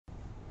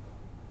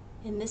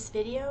In this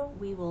video,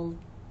 we will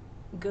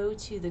go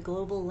to the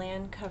Global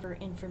Land Cover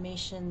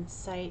Information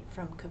site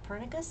from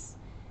Copernicus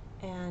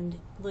and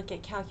look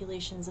at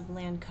calculations of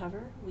land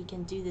cover. We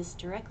can do this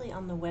directly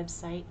on the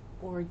website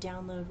or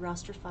download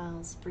raster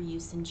files for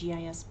use in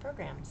GIS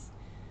programs.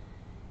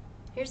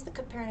 Here's the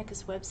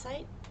Copernicus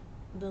website.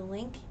 The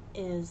link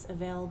is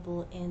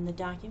available in the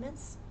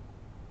documents.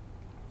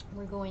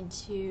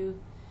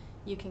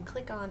 You can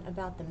click on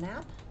About the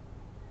Map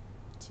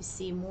to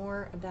see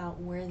more about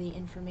where the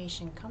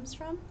information comes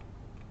from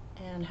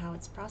and how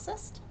it's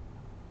processed.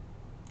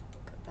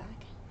 Go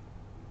back.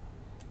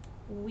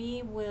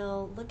 We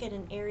will look at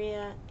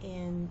a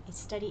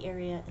study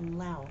area in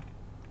Laos.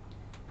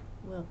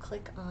 We'll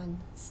click on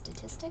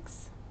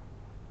Statistics.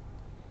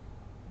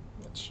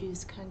 We'll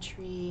choose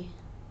country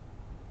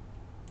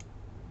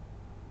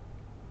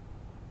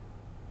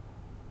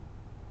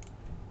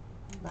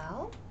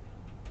Laos.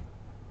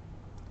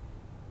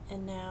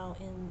 And now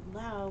in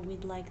Laos,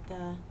 we'd like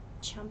the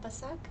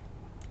Champasak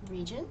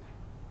region.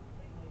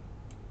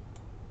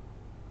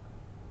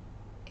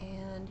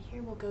 And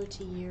here we'll go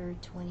to year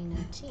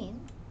 2019.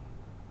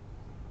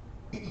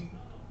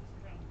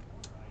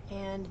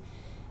 And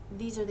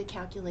these are the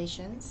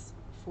calculations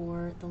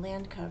for the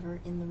land cover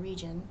in the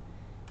region.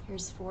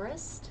 Here's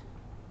forest,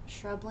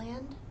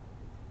 shrubland,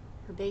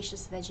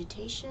 herbaceous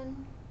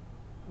vegetation,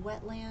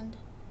 wetland,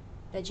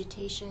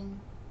 vegetation.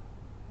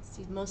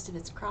 See, most of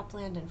it's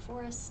cropland and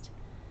forest,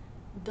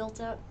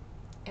 built up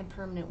and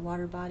permanent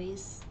water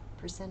bodies.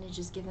 Percentage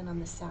is given on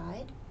the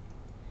side.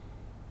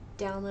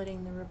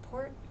 Downloading the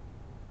report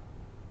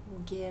will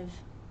give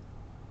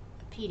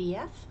a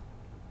PDF,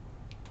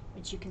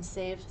 which you can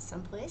save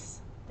someplace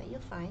that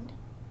you'll find.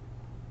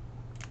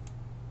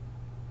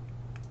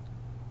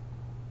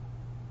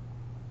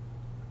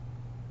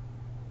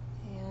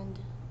 And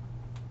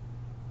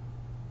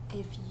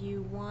if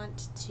you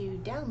want to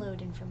download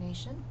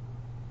information,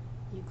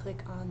 you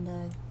click on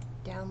the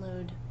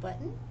download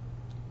button,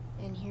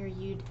 and here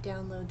you'd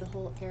download the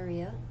whole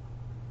area.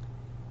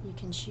 You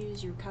can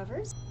choose your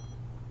covers,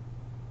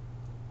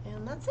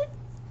 and that's it.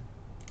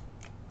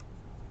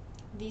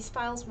 These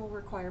files will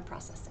require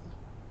processing.